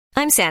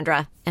I'm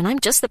Sandra, and I'm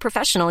just the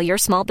professional your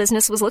small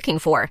business was looking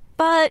for.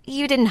 But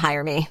you didn't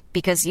hire me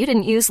because you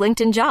didn't use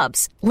LinkedIn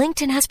Jobs.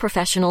 LinkedIn has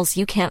professionals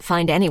you can't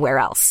find anywhere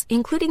else,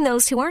 including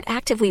those who aren't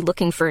actively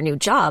looking for a new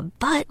job,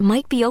 but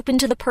might be open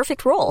to the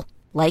perfect role,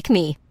 like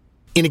me.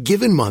 In a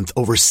given month,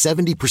 over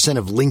 70%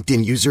 of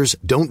LinkedIn users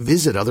don't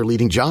visit other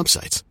leading job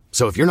sites.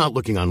 So if you're not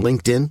looking on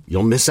LinkedIn,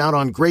 you'll miss out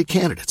on great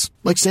candidates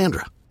like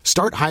Sandra.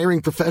 Start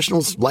hiring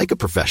professionals like a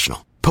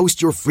professional.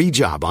 Post your free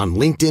job on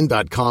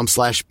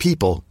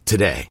linkedin.com/people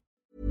today.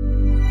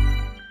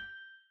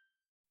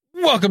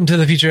 Welcome to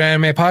the Featured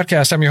Anime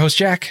Podcast. I'm your host,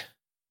 Jack.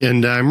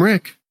 And I'm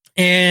Rick.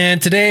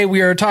 And today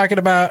we are talking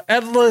about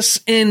Alice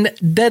in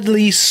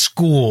Deadly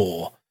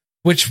School,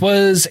 which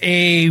was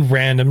a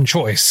random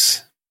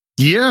choice.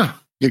 Yeah,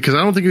 because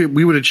I don't think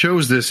we would have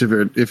chose this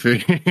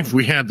if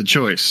we had the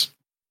choice.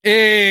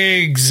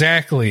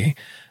 Exactly.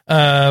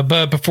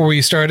 But before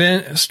we start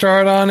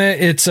on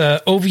it, it's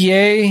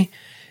OVA.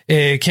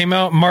 It came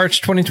out March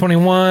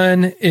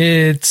 2021.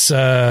 It's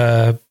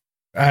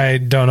I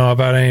don't know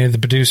about any of the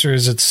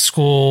producers. It's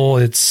school.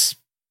 Its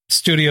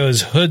studio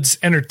is Hood's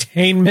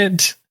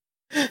Entertainment.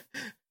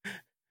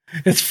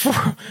 It's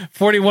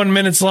 41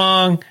 minutes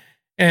long,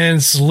 and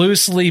it's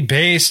loosely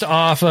based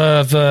off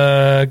of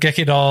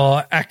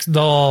Gekidol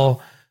Akdol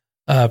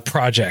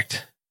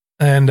project.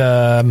 And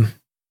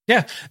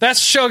yeah, that's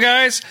the show,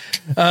 guys.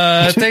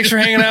 Thanks for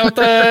hanging out with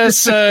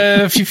us.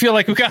 If you feel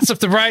like we got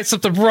something right,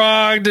 something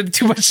wrong, did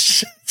too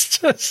much.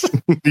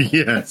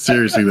 Yeah,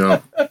 seriously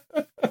though.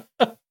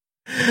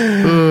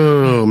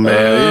 Oh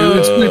man,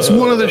 it's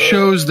one of the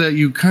shows that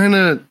you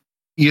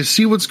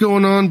see what's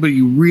going on, but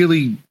you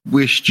really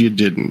wished you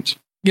didn't.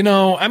 You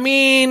know, I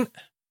mean,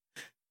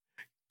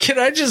 can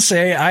I just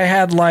say I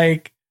had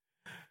like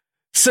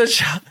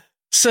such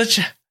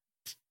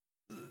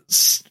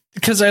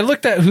because I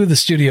looked at who the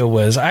studio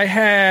was. I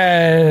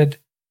had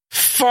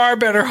far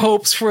better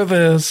hopes for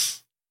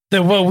this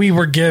than what we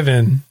were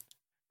given.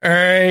 All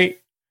right.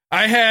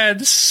 I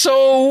had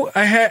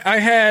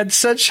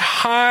such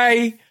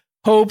high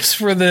hopes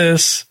for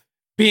this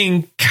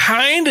being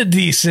kind of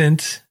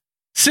decent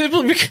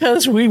simply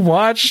because we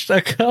watched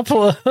a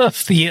couple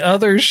of the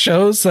other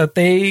shows that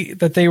they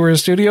were a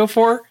studio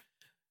for,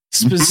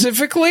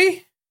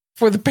 specifically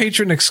for the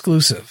patron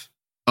exclusive.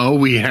 Oh,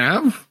 we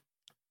have?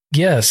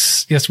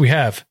 Yes, we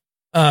have.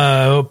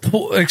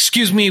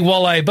 Excuse me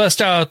while I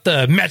bust out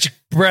the Magic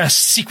Breast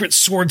Secret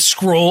Sword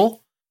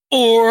Scroll.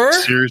 Or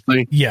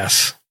seriously?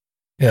 Yes.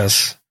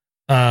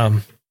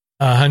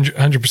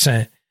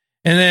 100%.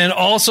 And then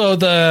also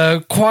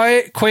the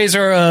Quiet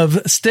Quasar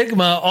of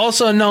Stigma,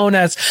 also known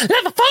as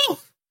Level 4,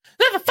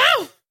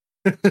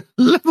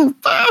 Level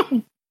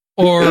 4,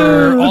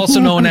 or also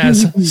known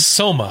as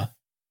Soma.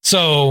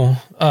 So,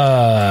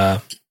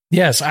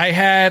 yes,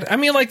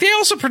 they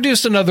also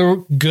produced another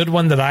good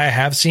one that I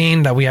have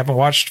seen that we haven't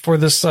watched for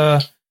this,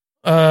 for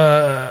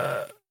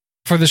the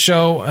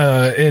show.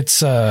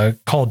 It's,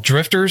 called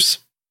Drifters.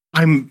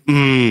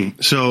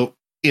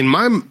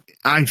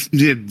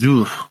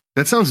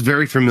 That sounds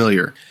very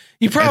familiar.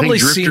 You've probably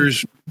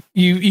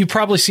you've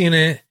probably seen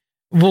it.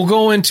 We'll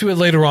go into it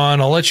later on.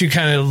 I'll let you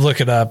kind of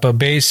look it up, but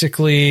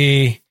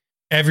basically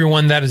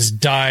everyone that has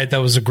died, that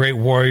was a great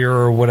warrior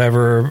or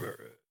whatever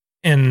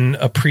in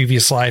a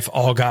previous life,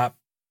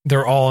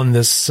 they're all in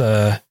this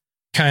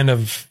kind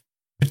of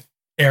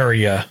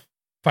area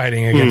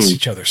fighting against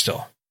each other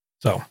still.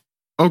 So,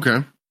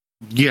 okay.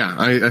 Yeah,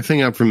 I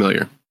think I'm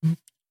familiar.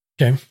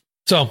 Okay.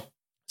 So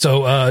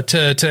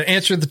to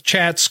answer the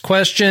chat's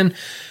question,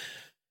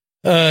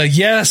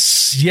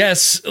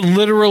 yes,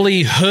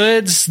 literally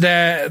Hoods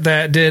that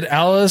did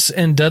Alice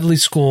in Deadly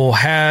School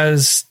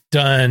has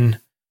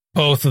done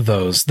both of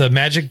those. The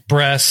Magic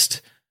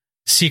Breast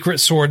Secret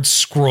Sword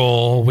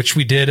Scroll, which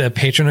we did a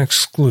patron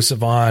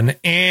exclusive on,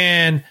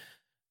 and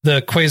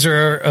the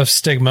Quasar of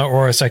Stigma,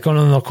 or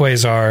Psychono no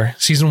Quasar,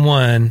 season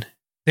 1.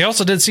 They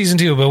also did season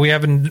 2, but we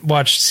haven't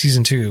watched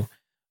season 2.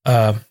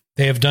 They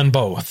have done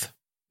both.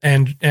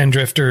 And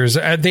Drifters,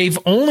 they've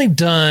only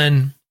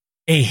done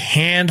a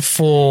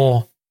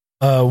handful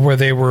where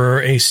they were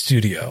a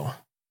studio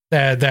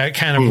that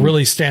kind of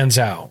really stands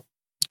out.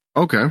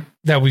 Okay,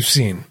 that we've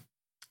seen.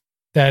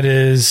 That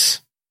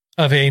is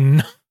of a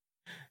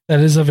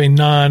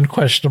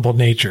non-questionable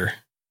nature.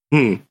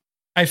 I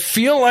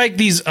feel like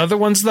these other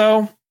ones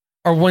though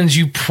are ones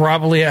you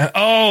probably.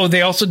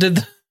 They also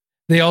did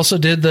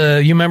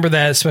the. You remember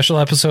that special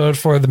episode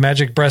for the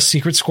Magic Breast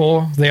Secret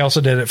Scroll? They also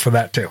did it for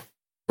that too. Of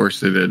course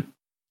they did.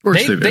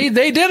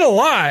 They did a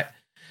lot.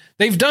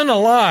 They've done a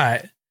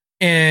lot.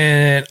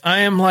 And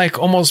I am like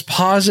almost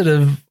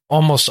positive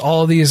almost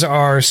all of these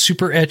are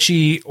super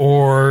ecchi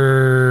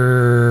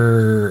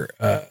or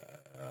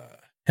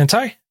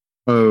hentai.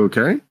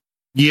 Okay.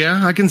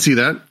 Yeah, I can see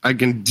that. I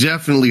can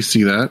definitely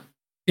see that.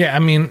 Yeah, I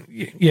mean,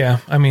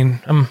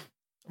 I'm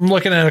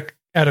looking at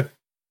a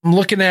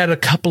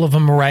couple of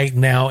them right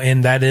now,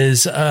 and that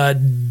is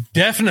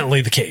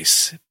definitely the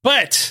case.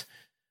 But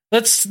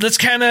let's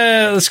kind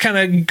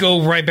of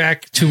go right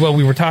back to what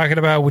we were talking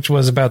about, which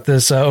was about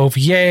this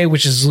OVA,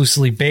 which is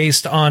loosely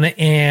based on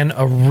an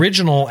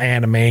original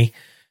anime.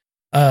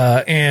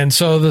 And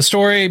so the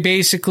story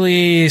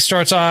basically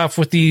starts off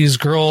with these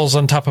girls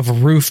on top of a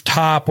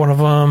rooftop, one of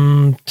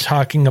them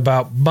talking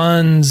about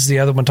buns, the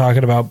other one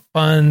talking about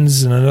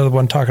buns, and another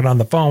one talking on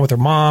the phone with her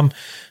mom,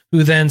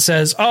 who then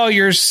says, "Oh,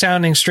 you're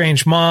sounding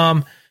strange,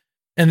 Mom."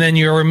 And then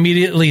you're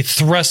immediately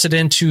thrusted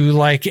into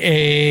like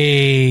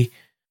a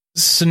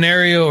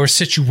scenario or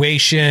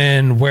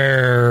situation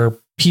where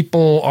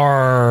people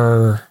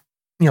are,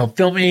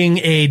 filming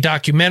a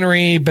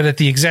documentary, but at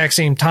the exact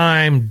same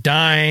time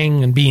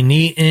dying and being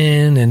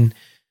eaten, and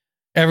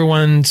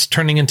everyone's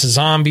turning into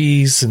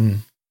zombies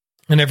and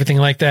everything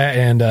like that.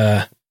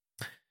 And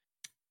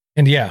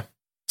yeah,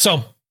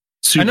 so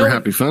super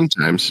happy fun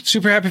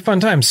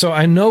times. So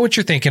I know what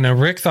you're thinking. And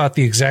Rick thought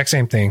the exact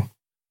same thing.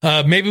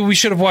 Maybe we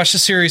should have watched the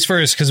series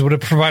first because it would have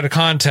provided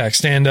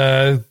context.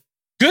 And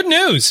good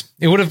news,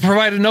 it would have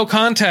provided no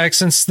context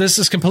since this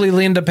is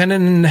completely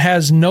independent and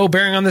has no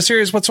bearing on the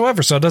series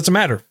whatsoever. So it doesn't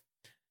matter.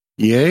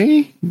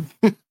 Yay.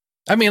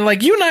 I mean,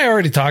 like you and I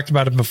already talked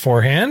about it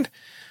beforehand.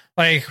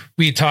 Like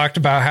we talked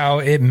about how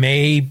it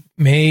may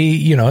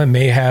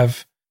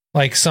have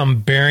like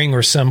some bearing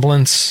or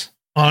semblance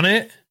on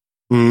it.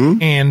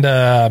 Mm-hmm. And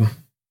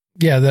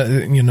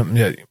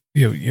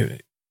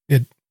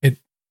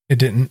it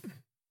didn't. Of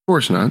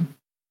course not.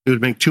 It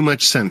would make too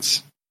much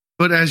sense.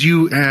 But as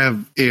you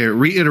have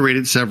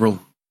reiterated several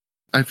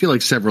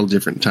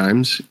different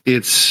times,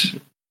 it's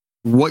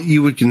what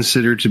you would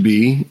consider to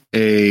be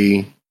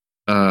a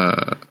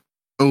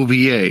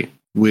OVA,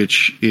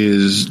 which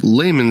is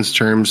layman's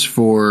terms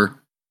for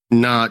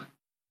not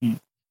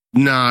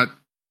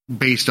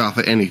based off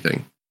of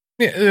anything.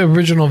 Yeah,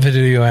 original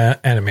video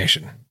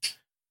animation.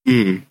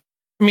 Mm.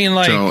 I mean,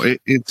 like, so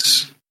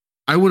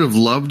I would have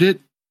loved it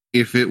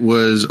if it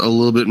was a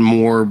little bit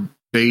more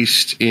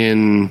based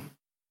in,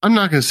 I'm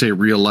not going to say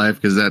real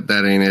life because that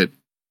ain't it,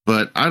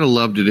 but I'd have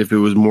loved it if it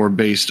was more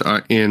based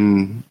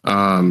in,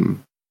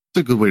 it's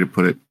a good way to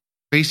put it,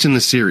 based in the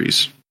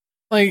series.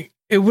 Like,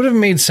 it would have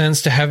made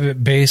sense to have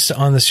it based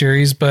on the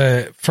series,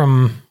 but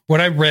from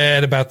what I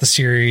read about the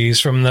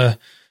series, from the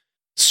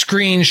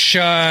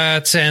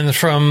screenshots and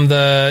from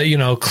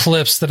the,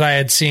 clips that I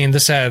had seen,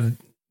 this had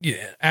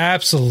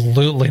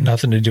absolutely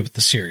nothing to do with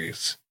the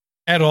series.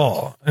 At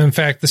all. In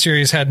fact, the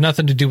series had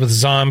nothing to do with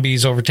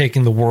zombies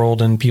overtaking the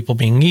world and people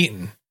being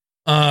eaten.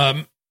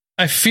 I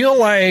feel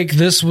like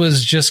this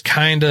was just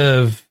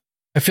this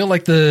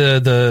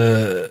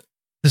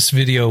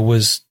video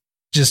was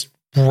just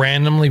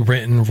randomly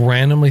written,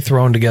 randomly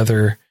thrown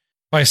together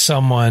by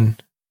someone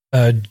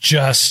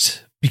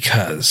just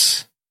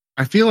because.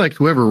 I feel like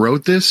whoever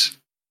wrote this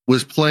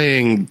was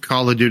playing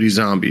Call of Duty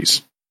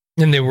Zombies.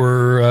 And they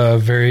were a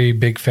very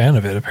big fan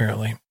of it,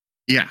 apparently.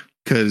 Yeah,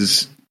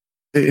 because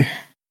the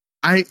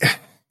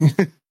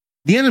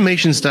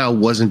animation style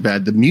wasn't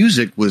bad. The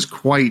music was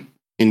quite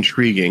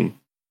intriguing.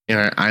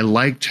 And I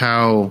liked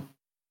how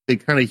they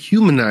kind of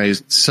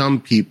humanized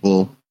some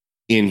people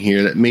in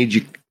here that made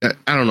you,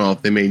 I don't know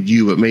if they made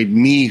you, but made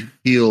me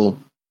feel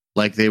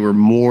like they were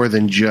more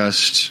than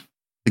just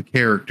the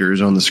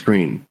characters on the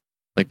screen.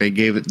 Like they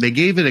gave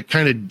it a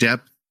kind of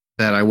depth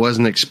that I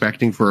wasn't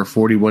expecting for a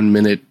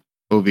 41-minute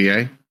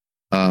OVA.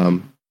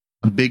 A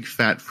big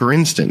fat, for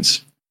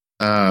instance,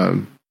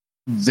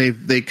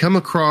 they come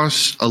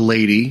across a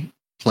lady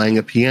playing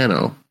a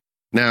piano.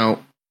 Now,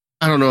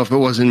 I don't know if it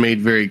wasn't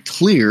made very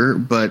clear,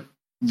 but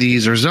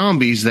these are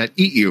zombies that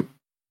eat you.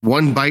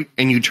 One bite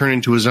and you turn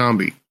into a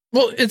zombie.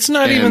 Well, it's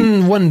not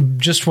even one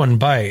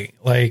bite.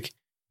 Like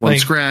one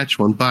scratch,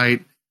 one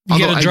bite. You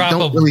get a drop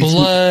of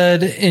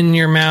blood in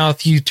your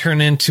mouth, you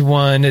turn into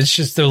one. It's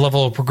just the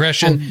level of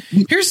progression.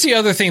 Here's the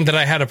other thing that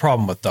I had a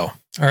problem with, though.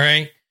 All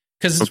right,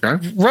 because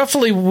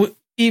roughly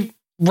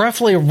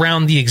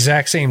around the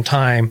exact same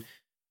time,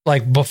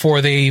 like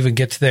before they even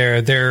get to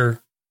there,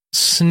 they're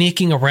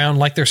sneaking around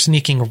like they're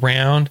sneaking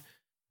around,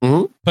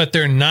 but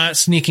they're not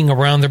sneaking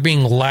around. They're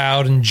being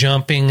loud and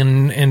jumping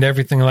and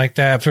everything like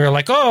that. They're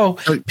like, oh,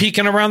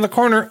 peeking around the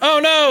corner. Oh,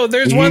 no,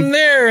 there's one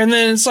there. And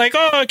then it's like,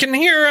 oh, I can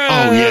hear us.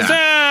 Oh,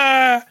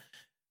 yeah.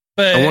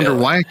 But I wonder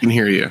why I can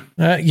hear you.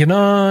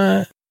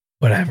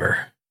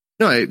 Whatever.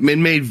 No, it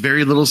made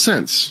very little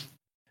sense.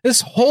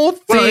 This whole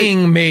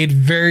thing made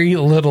very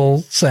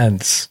little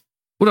sense.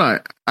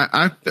 What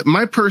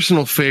my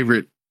personal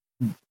favorite,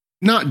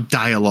 not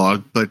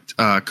dialogue, but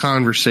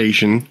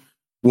conversation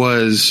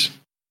was,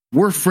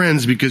 we're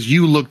friends because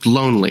you looked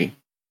lonely.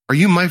 Are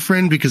you my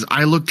friend because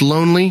I looked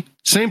lonely?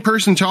 Same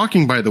person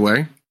talking, by the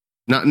way.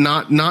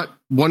 Not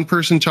one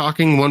person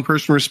talking, one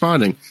person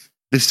responding.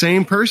 The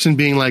same person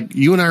being like,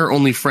 you and I are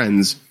only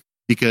friends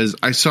because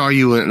I saw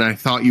you and I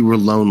thought you were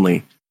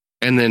lonely.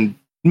 And then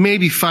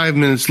maybe 5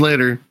 minutes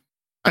later,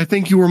 I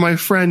think you were my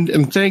friend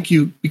and thank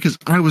you because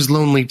I was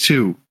lonely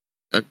too.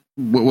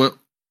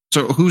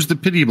 So who's the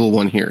pitiable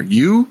one here?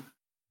 You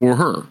or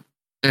her?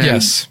 And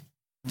yes.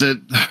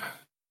 The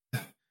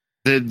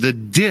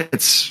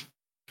dits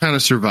kind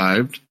of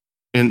survived.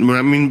 And what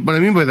I mean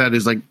by that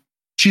is like,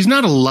 she's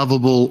not a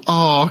lovable,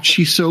 oh,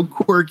 she's so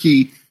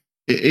quirky.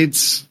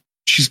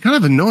 She's kind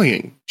of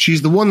annoying.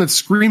 She's the one that's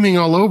screaming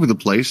all over the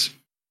place.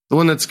 The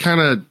one that's kind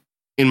of,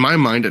 in my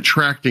mind,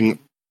 attracting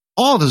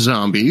all the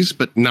zombies,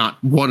 but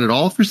not one at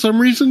all for some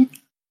reason.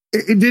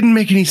 It didn't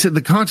make any sense.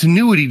 The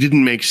continuity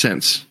didn't make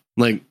sense.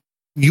 Like,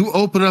 you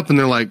open up and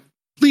they're like,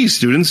 please,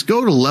 students,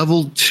 go to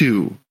level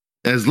 2,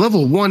 as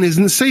level 1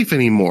 isn't safe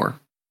anymore.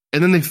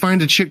 And then they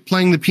find a chick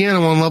playing the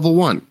piano on level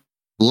 1,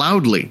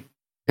 loudly.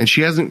 And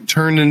she hasn't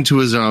turned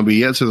into a zombie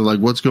yet, so they're like,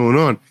 what's going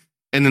on?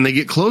 And then they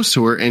get close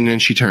to her, and then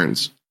she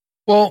turns.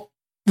 Well,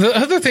 the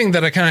other thing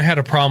that I kind of had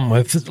a problem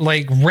with,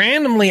 like,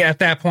 randomly at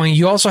that point,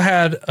 you also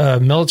had a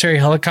military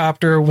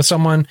helicopter with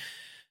someone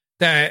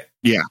that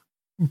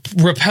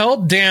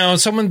rappelled down.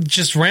 Someone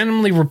just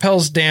randomly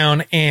rappels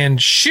down and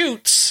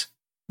shoots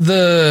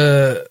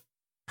the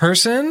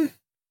person.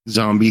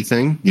 Zombie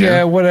thing.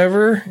 Yeah,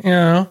 whatever, you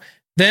know.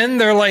 Then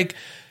they're like,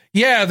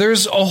 yeah,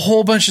 there's a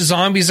whole bunch of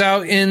zombies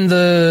out in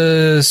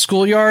the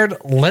schoolyard.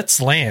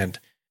 Let's land.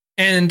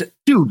 And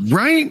dude,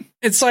 right?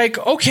 It's like,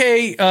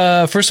 okay,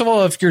 first of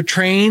all, if you're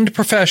trained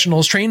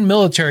professionals, trained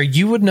military,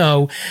 you would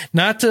know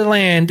not to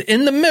land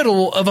in the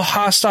middle of a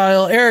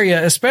hostile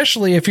area,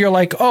 especially if you're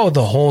like, oh,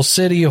 the whole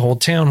city, whole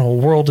town, whole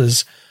world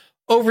is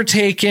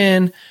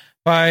overtaken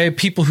by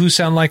people who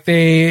sound like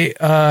they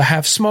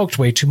have smoked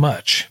way too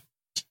much.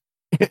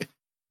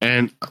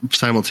 And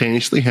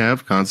simultaneously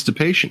have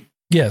constipation.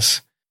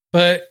 Yes.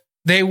 But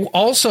they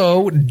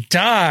also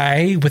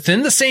die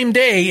within the same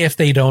day if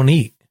they don't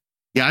eat.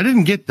 Yeah, I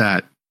didn't get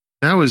that.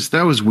 That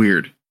was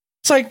weird.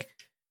 It's like,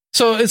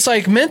 so it's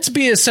like meant to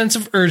be a sense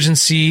of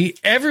urgency.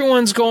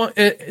 Everyone's going,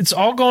 it's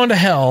all going to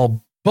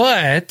hell.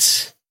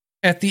 But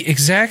at the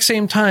exact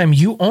same time,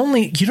 you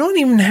don't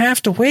even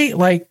have to wait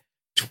like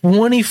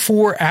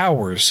 24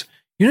 hours.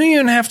 You don't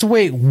even have to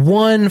wait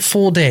one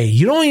full day.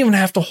 You don't even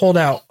have to hold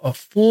out a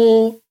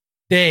full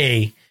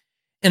day.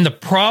 And the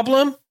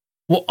problem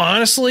will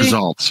honestly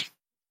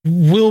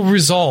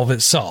resolve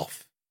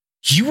itself.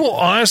 You will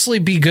honestly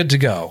be good to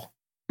go.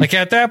 Like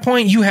at that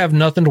point, you have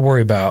nothing to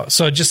worry about.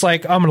 So just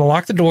like, I'm going to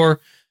lock the door.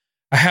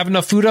 I have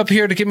enough food up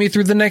here to get me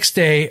through the next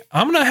day.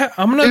 I'm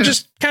going to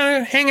just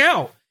kind of hang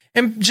out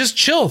and just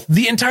chill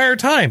the entire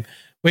time.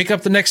 Wake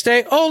up the next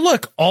day. Oh,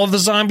 look, all the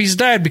zombies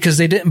died because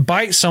they didn't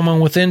bite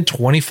someone within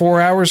 24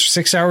 hours,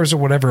 6 hours or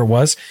whatever it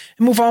was,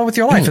 and move on with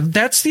your life. And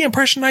that's the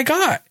impression I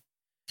got.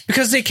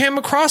 Because they came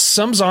across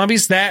some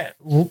zombies that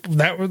were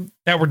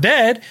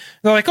dead.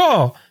 They're like,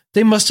 oh,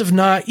 they must have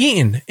not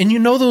eaten. And you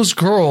know, those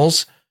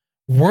girls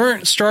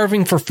weren't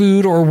starving for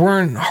food or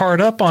weren't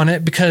hard up on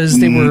it because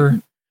they were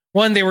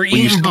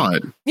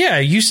eating. Yeah.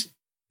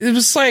 It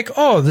was like,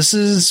 oh, this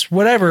is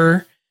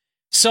whatever.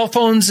 Cell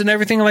phones and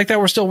everything like that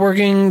were still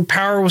working.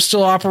 Power was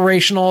still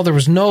operational. There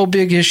was no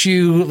big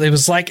issue. It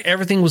was like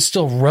everything was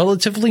still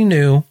relatively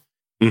new.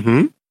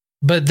 Mm-hmm.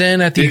 But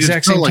then at the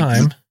exact same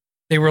time,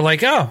 they were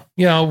like, oh,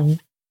 you know,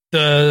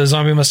 the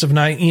zombie must have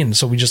not eaten,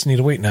 so we just need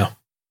to wait now.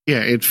 Yeah,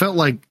 it felt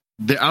like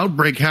the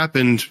outbreak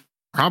happened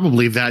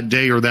probably that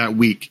day or that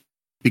week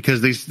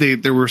because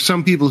there were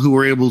some people who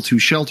were able to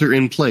shelter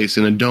in place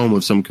in a dome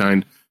of some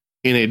kind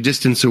in a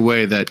distance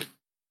away that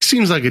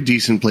seems like a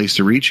decent place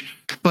to reach.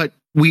 But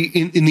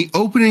in the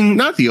opening,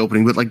 not the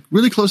opening, but like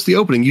really close to the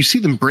opening, you see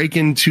them break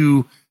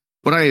into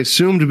what I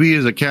assume to be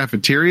as a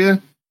cafeteria.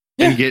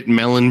 Yeah. And get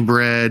melon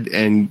bread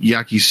and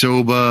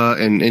yakisoba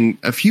and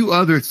a few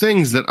other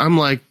things that I'm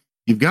like,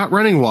 you've got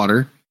running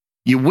water.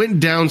 You went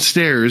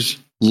downstairs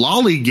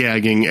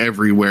lollygagging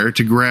everywhere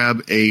to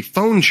grab a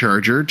phone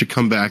charger to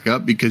come back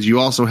up because you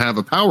also have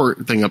a power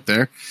thing up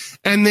there.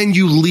 And then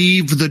you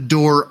leave the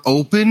door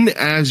open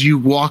as you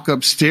walk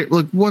upstairs.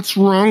 Like, what's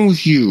wrong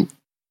with you?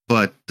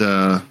 But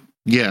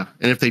yeah.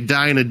 And if they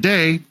die in a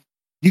day,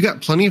 you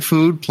got plenty of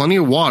food, plenty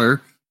of water,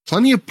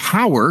 plenty of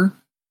power.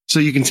 So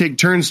you can take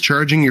turns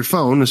charging your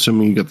phone,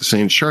 assuming you got the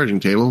same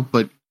charging table.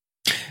 But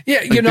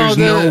yeah, you know, there's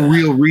no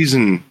real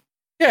reason.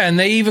 Yeah, and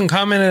they even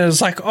commented, it's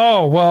like,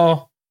 oh,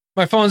 well,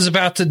 my phone's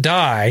about to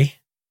die.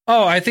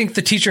 Oh, I think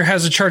the teacher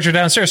has a charger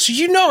downstairs. So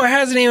you know it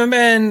hasn't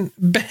even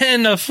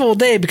been a full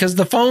day because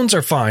the phones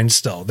are fine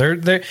still.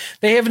 They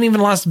haven't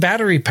even lost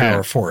battery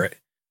power for it.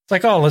 It's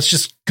like, oh, let's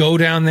just go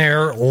down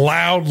there,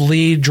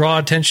 loudly draw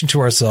attention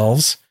to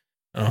ourselves.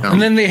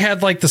 And then they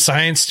had like the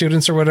science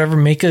students or whatever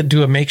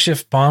do a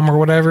makeshift bomb or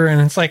whatever,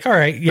 and it's like, all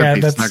right, yeah,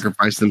 that's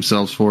sacrificed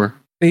themselves for.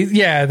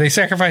 They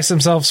sacrifice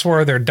themselves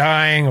for. They're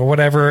dying or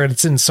whatever.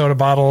 It's in soda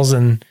bottles,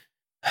 and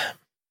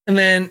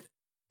then.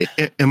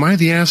 Am I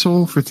the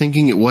asshole for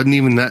thinking it wasn't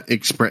even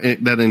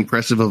that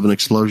impressive of an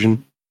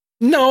explosion?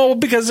 No,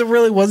 because it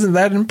really wasn't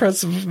that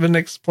impressive of an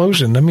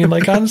explosion. I mean,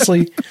 like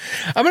honestly,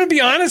 I'm going to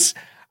be honest.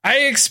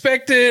 I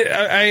expected.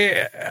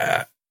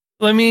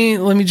 Let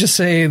me just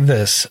say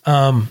this.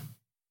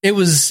 It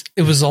was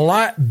a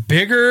lot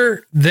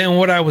bigger than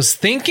what I was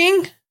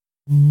thinking,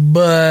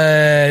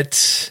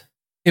 but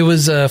it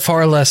was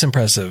far less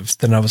impressive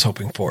than I was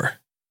hoping for.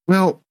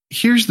 Well,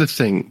 here's the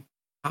thing.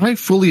 I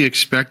fully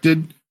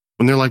expected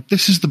when they're like,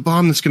 this is the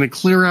bomb that's going to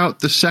clear out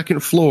the second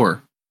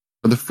floor.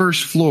 or the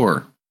first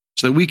floor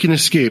so that we can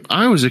escape.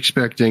 I was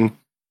expecting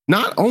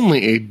not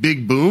only a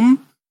big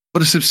boom,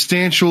 but a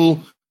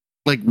substantial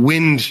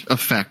wind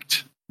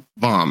effect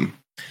bomb.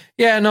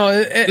 Yeah,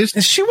 no,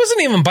 she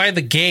wasn't even by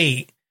the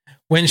gate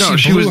when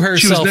she blew herself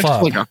she was next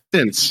up. To a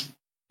fence.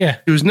 Yeah.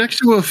 She was next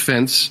to a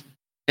fence,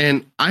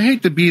 and I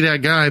hate to be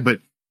that guy, but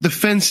the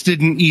fence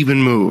didn't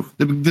even move.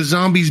 The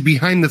zombies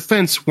behind the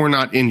fence were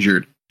not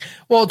injured.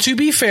 Well, to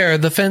be fair,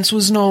 the fence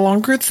was no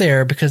longer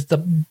there because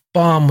the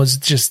bomb was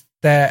just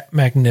that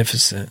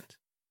magnificent.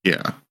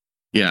 Yeah.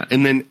 Yeah.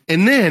 And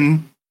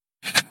then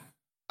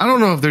I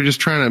don't know if they're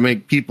just trying to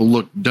make people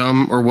look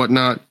dumb or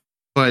whatnot,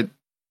 but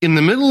in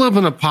the middle of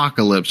an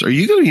apocalypse, are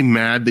you going to be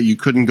mad that you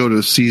couldn't go to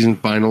the season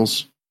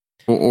finals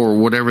or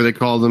whatever they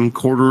call them,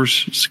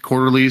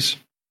 quarterlies?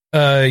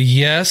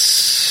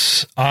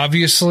 Yes,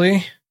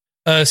 obviously.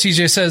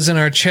 CJ says in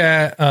our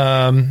chat,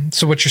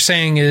 so what you're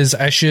saying is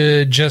I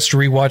should just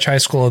rewatch High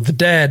School of the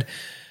Dead.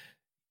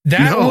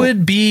 That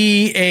would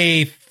be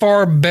a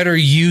far better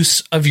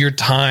use of your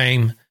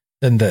time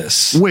than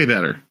this. Way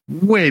better.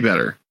 Way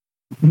better.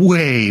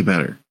 Way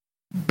better.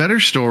 Better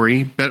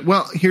story.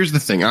 Well, here's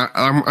the thing.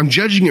 I'm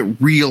judging it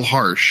real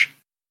harsh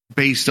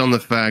based on the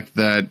fact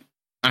that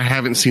I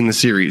haven't seen the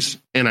series,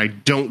 and I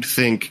don't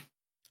think...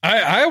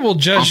 I will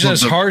judge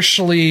this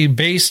harshly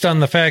based on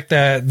the fact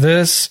that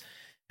this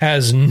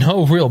has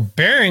no real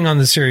bearing on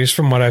the series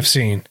from what I've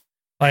seen.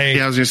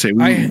 I was going to say,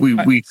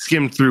 we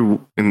skimmed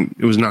through, and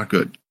it was not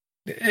good.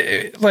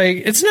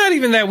 It's not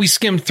even that we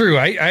skimmed through.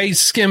 I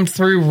skimmed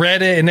through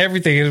Reddit and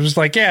everything. It was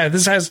like, yeah,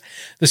 the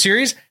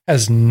series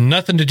has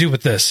nothing to do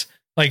with this.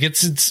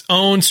 It's its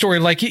own story.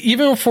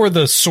 Even for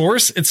the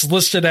source, it's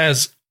listed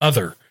as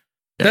other.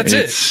 That's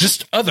it.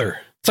 Just other.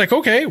 It's like,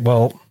 okay,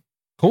 well,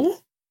 cool.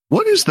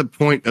 What is the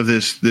point of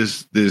this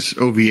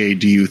OVA,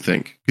 do you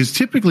think? Because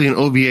typically an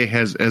OVA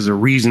has a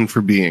reason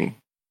for being.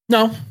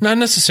 No, not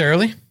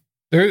necessarily.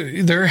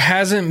 There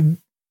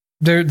doesn't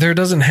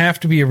have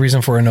to be a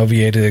reason for an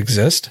OVA to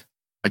exist.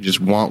 I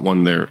just want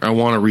one there. I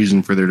want a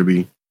reason for there to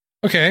be.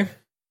 Okay.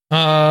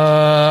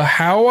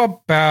 How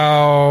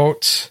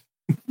about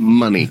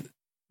money?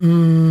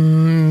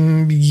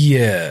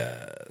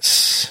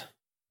 Yes.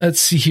 Let's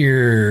see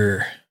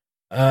here.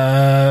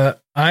 I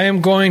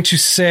am going to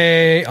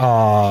say,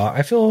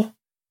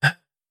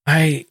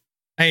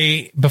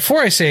 before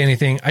I say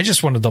anything, I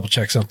just want to double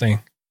check something.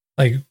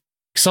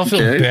 Cause I'll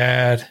feel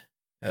bad.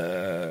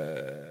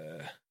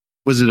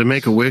 Was it a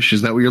Make-A-Wish?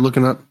 Is that what you're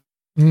looking up?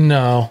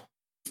 No.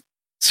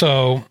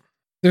 So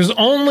there's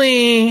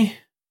only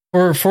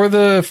for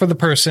the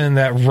person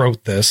that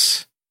wrote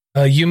this,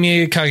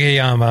 Yumi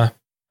Kageyama.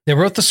 They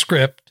wrote the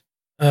script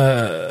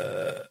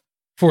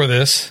for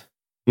this,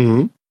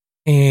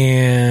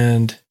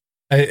 and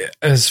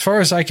as far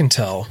as I can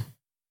tell,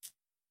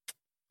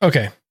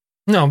 okay,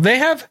 no, they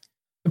have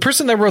the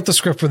person that wrote the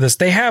script for this.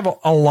 They have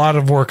a lot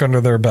of work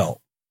under their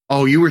belt.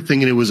 Oh, you were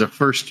thinking it was a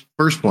first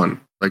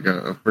one, like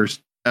a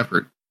first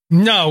effort.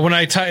 No, when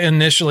I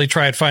initially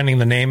tried finding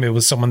the name, it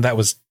was someone that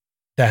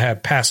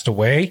had passed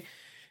away.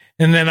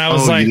 And then I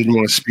was you didn't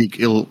want to speak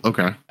ill.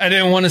 Okay. I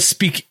didn't want to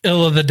speak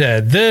ill of the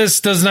dead. This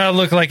does not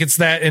look like it's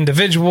that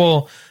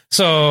individual.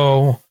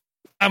 So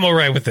I'm all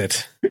right with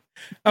it.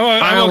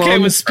 I'm okay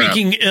with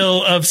speaking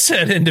ill of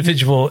said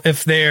individual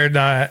if they're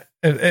not,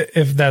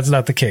 if that's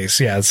not the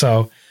case. Yeah.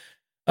 So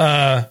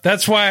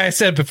that's why I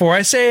said before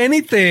I say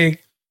anything,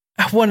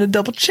 I want to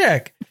double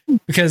check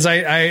because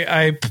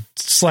I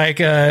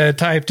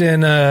typed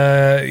in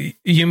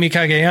Yumi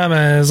Kageyama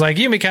and it was like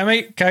Yumi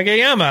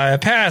Kageyama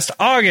passed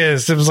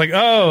August. It was like,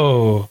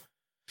 oh,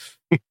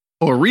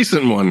 a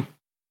recent one.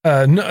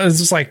 No, it was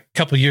just like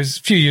a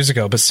few years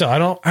ago, but still, I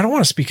don't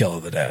want to speak ill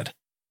of the dead.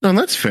 No,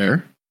 that's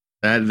fair.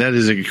 That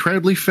is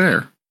incredibly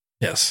fair.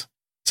 Yes.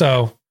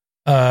 So,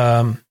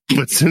 but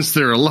since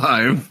they're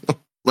alive,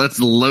 let's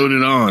load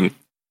it on.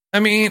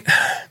 I mean,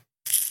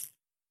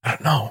 I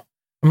don't know.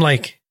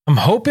 I'm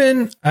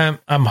hoping that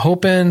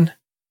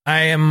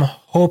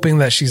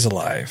she's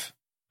alive.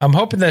 I'm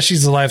hoping that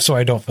she's alive so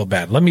I don't feel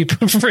bad. Let me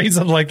phrase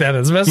it like that.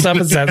 As messed up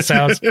as that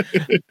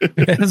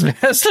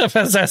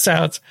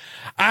sounds,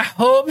 I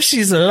hope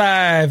she's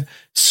alive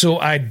so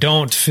I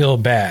don't feel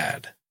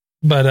bad.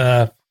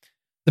 But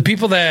the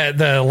people that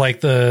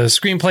the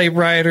screenplay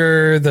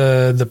writer,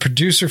 the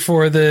producer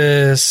for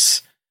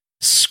this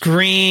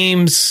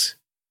screams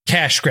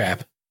cash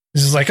grab.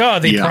 This is like, oh,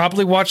 they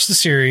probably watched the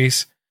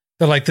series.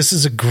 They're like, this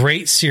is a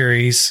great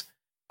series.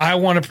 I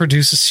want to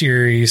produce a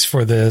series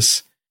for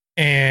this.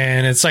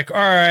 And it's like, all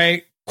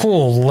right,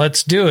 cool,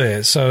 let's do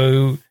it.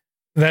 So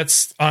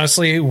that's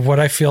honestly what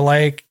I feel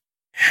like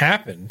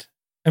happened.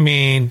 I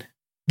mean,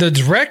 the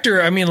director,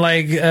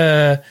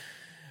 Shigeyusa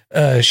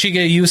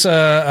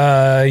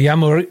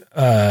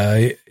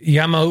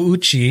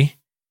Yamauchi,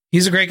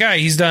 he's a great guy.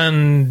 He's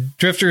done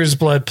Drifters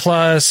Blood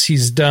Plus.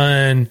 He's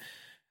done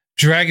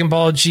Dragon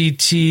Ball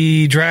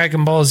GT,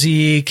 Dragon Ball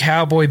Z,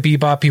 Cowboy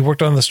Bebop. He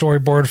worked on the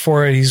storyboard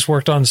for it. He's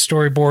worked on the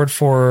storyboard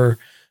for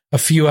a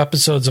few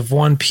episodes of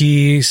One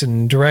Piece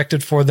and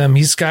directed for them.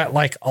 He's got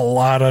a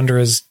lot under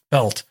his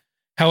belt.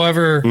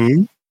 However,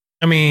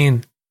 I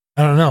mean,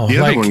 I don't know. The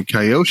other one,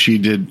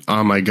 Kyoshi, did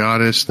 "Oh My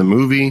Goddess," the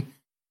movie.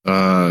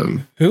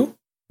 Who?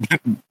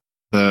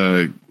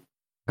 The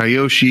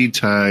Kyoshi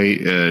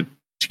Tateisshi.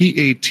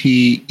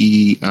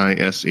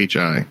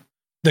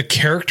 The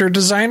character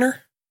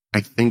designer. I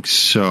think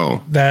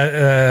so.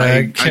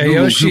 That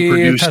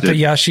Kyoshi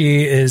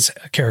Tatayashi is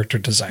a character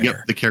designer.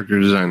 Yep, the character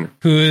designer.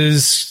 Who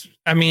is,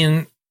 I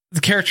mean,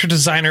 the character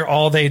designer,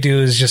 all they do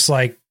is just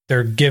like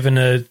they're given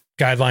a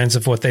guidelines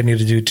of what they need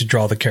to do to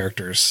draw the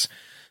characters.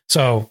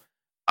 So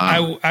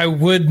I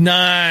would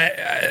not,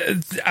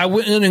 I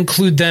wouldn't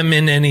include them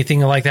in anything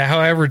like that.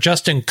 However,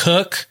 Justin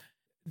Cook,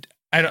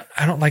 I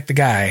don't like the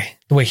guy,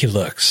 the way he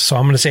looks. So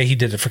I'm going to say he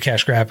did it for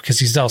cash grab because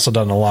he's also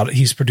done a lot of,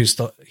 he's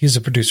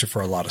a producer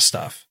for a lot of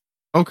stuff.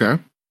 Okay. All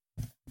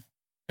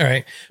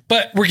right.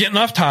 But we're getting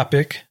off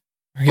topic.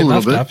 We're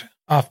getting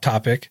off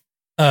topic.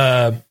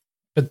 But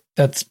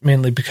that's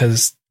mainly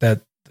because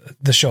that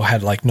the show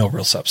had like no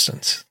real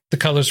substance. The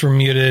colors were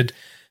muted.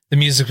 The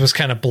music was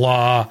kind of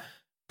blah.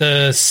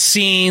 The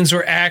scenes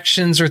or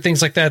actions or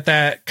things like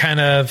that kind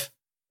of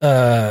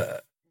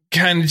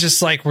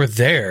just like were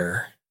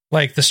there.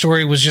 Like the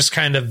story was just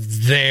kind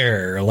of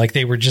there. Like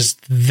they were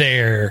just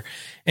there.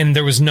 And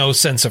there was no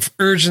sense of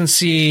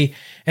urgency.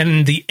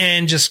 And the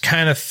end just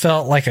kind of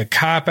felt like a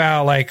cop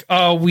out. Like,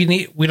 oh,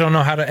 we don't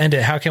know how to end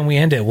it. How can we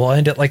end it? We'll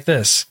end it like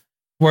this,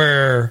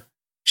 where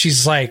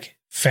she's like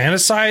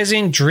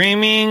fantasizing,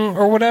 dreaming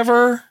or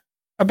whatever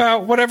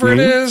about whatever it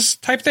is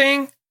type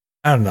thing.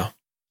 I don't know.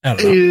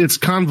 It's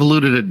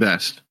convoluted at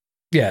best.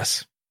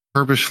 Yes.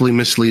 Purposefully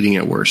misleading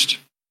at worst.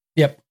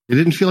 Yep. It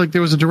didn't feel like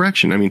there was a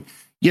direction. I mean,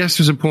 yes,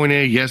 there's a point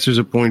A. Yes, there's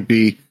a point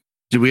B.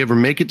 Did we ever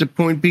make it to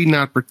point B?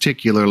 Not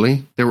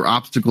particularly. There were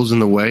obstacles in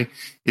the way.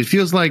 It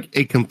feels like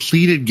a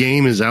completed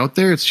game is out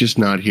there. It's just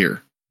not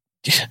here.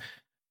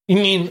 You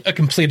mean a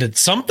completed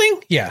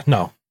something? Yeah.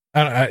 No.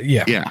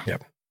 Yeah.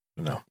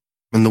 No.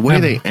 And the way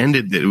they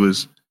ended it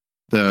was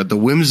the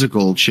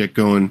whimsical chick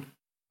going,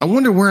 I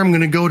wonder where I'm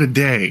going to go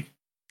today.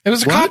 It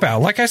was a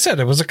cop-out. Like I said,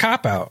 it was a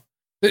cop-out.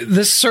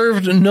 This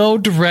served no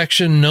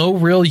direction, no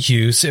real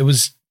use. It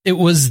was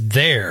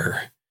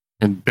there.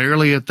 And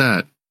barely at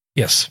that.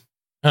 Yes.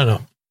 I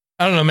don't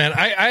know, man.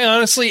 I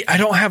honestly, I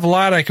don't have a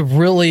lot I could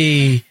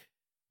really,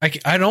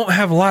 I don't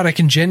have a lot I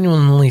can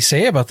genuinely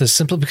say about this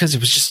simply because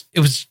it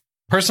was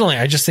personally,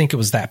 I just think it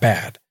was that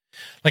bad.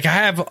 Like I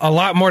have a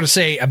lot more to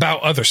say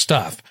about other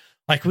stuff.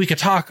 Like we could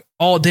talk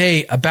all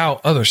day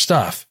about other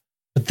stuff,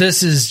 but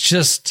this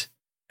is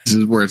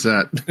where it's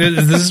at.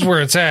 This is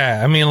where it's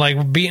at. I mean,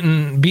 like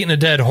beating a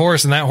dead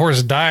horse, and that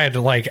horse died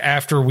like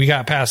after we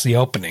got past the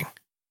opening.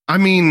 I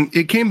mean,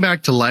 it came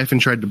back to life and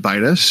tried to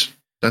bite us.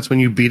 That's when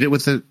you beat it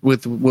with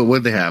what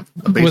would they have?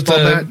 A baseball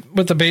bat?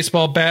 With the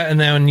baseball bat, and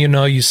then you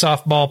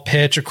softball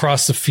pitch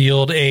across the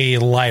field a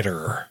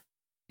lighter.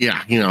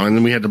 Yeah, and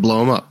then we had to blow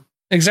them up.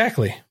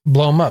 Exactly,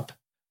 blow them up.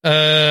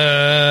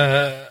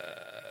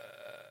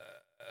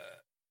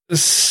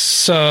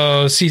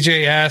 So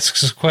CJ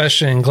asks a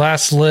question: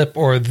 glass lip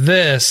or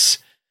this?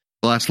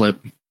 Glass lip.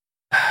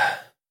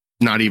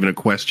 Not even a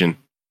question.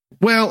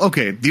 Well,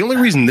 okay. The only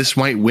reason this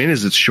might win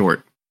is it's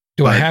short.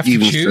 Do I have to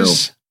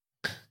choose?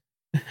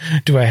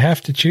 Do I have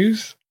to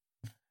choose?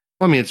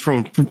 Well, I mean, it's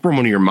from one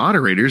of your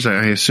moderators.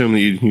 I assume that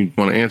you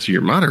want to answer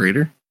your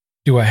moderator.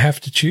 Do I have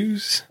to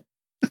choose?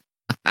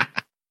 I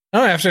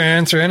don't have to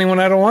answer anyone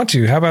I don't want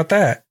to. How about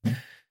that? I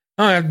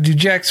don't have to do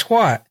jack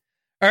squat.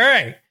 All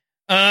right.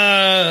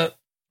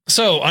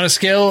 So on a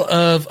scale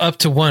of up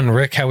to 1,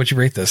 Rick, how would you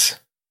rate this?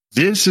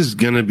 This is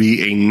going to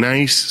be a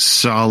nice,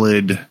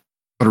 solid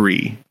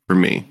 3 for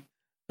me.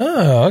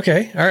 Oh,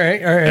 okay. All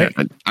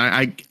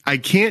right. I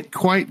can't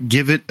quite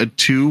give it a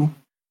 2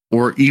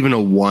 or even a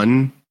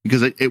 1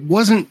 because it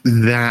wasn't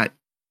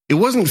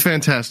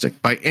fantastic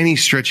by any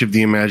stretch of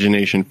the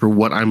imagination for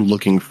what I'm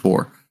looking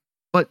for.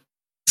 But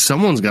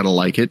someone's got to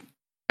like it.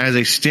 As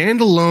a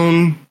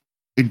standalone,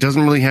 it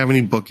doesn't really have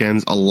any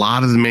bookends. A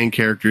lot of the main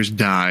characters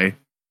die,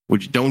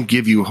 which don't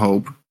give you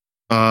hope.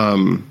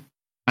 I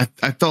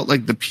felt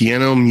like the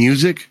piano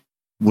music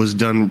was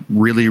done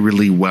really,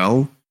 really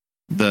well.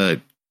 The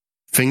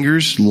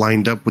fingers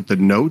lined up with the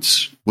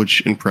notes,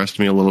 which impressed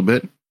me a little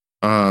bit.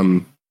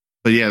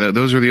 But yeah,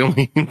 those are the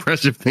only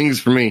impressive things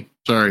for me.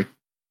 Sorry.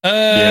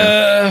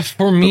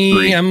 For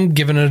me, I'm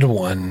giving it a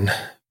 1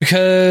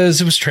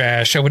 because it was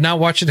trash. I would not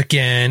watch it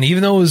again,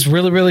 even though it was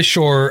really, really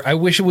short. I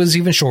wish it was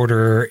even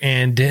shorter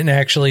and didn't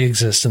actually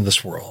exist in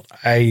this world.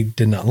 I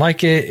did not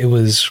like it.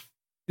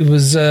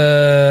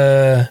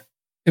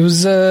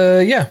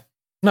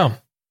 No.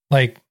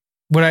 Like,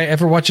 would I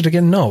ever watch it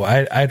again? No,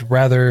 I'd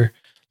rather,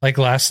 like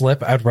Last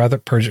Lip, I'd rather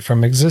purge it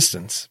from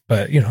existence.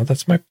 But,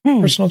 that's my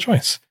personal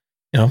choice.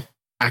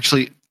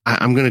 Actually,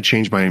 I'm going to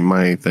change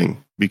my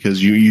thing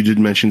because you did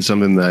mention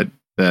something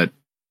that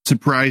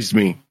surprised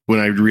me when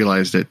I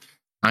realized it.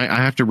 I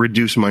have to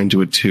reduce mine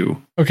to a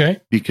 2. Okay.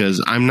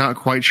 Because I'm not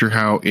quite sure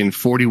how in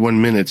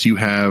 41 minutes you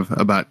have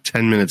about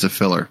 10 minutes of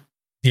filler.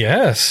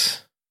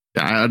 Yes.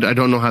 I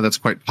don't know how that's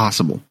quite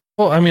possible.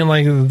 Well, I mean,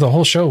 like the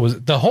whole show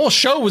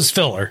was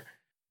filler.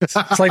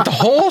 It's like the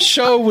whole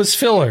show was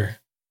filler.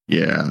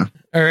 Yeah.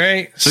 All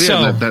right. So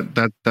yeah,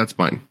 that's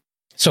fine.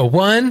 So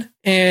 1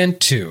 and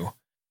 2.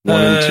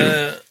 1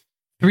 and 2.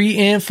 3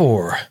 and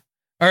 4.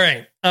 All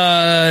right.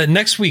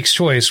 Next week's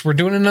choice, we're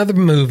doing another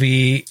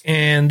movie,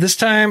 and this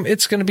time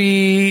it's going to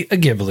be a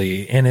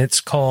Ghibli, and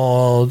it's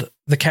called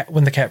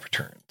When the Cat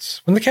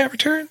Returns. When the Cat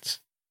Returns?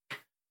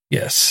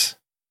 Yes.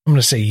 I'm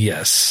going to say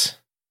yes.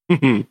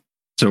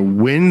 So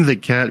When the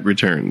Cat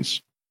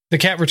Returns. The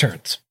Cat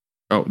Returns.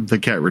 Oh, The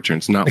Cat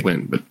Returns, not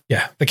when, but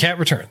yeah, The Cat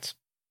Returns.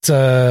 It's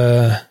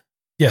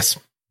yes.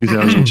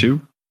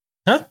 2002.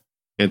 Huh?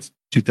 It's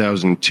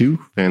 2002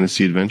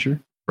 fantasy adventure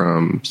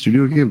from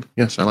Studio Ghibli.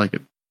 Yes, I like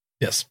it.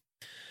 Yes.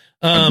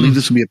 I believe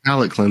this will be a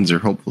palate cleanser,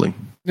 hopefully.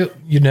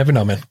 You never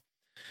know, man.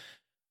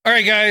 All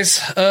right, guys.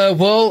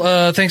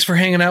 Thanks for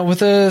hanging out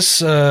with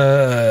us. If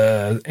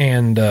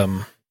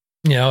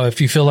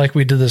you feel like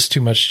we did this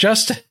too much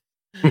justice,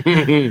 we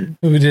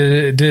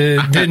didn't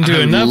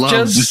do enough love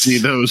justice. To see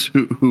those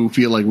who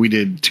feel like we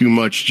did too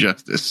much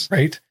justice.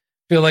 Right.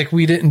 Feel like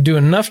we didn't do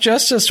enough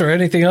justice or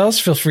anything else,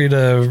 feel free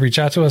to reach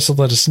out to us and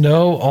let us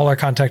know. All our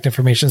contact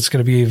information is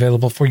going to be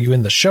available for you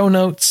in the show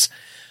notes.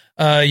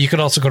 You could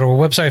also go to our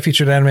website,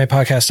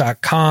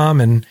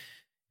 featuredanimepodcast.com, and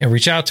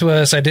reach out to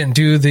us. I didn't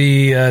do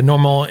the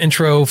normal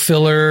intro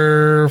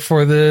filler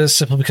for this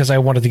simply because I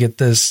wanted to get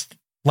this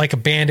like a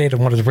Band-Aid. I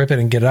wanted to rip it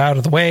and get it out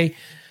of the way.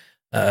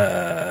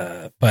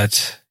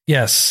 But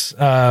yes,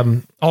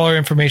 all our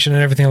information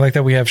and everything like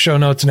that. We have show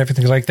notes and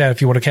everything like that.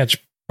 If you want to catch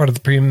part of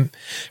the pre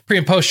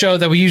and post show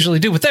that we usually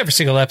do with every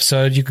single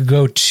episode, you could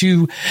go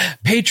to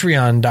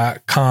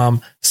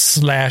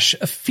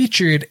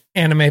patreon.com/featured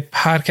anime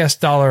podcast.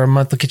 $1 a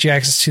month will get you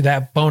access to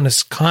that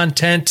bonus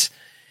content.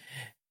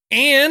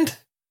 And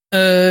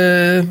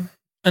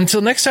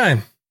until next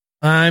time,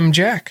 I'm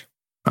Jack.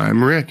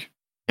 I'm Rick,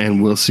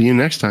 and we'll see you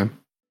next time.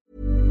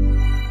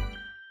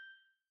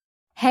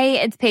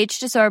 Hey, it's Paige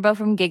DeSorbo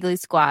from Giggly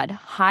Squad.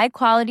 High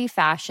quality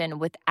fashion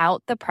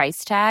without the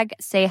price tag.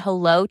 Say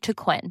hello to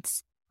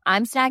Quince.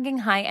 I'm snagging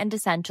high-end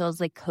essentials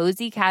like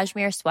cozy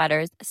cashmere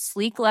sweaters,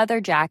 sleek leather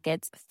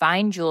jackets,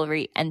 fine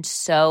jewelry, and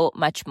so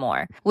much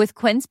more. With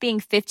Quince being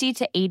 50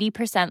 to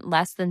 80%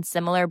 less than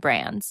similar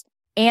brands.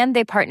 And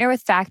they partner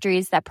with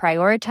factories that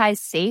prioritize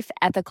safe,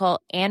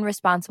 ethical, and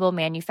responsible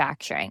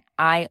manufacturing.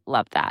 I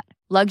love that.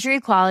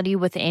 Luxury quality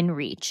within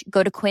reach.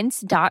 Go to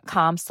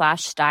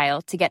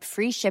quince.com/style to get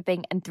free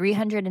shipping and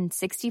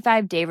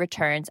 365-day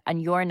returns on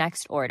your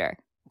next order.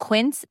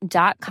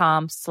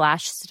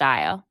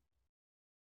 Quince.com/style.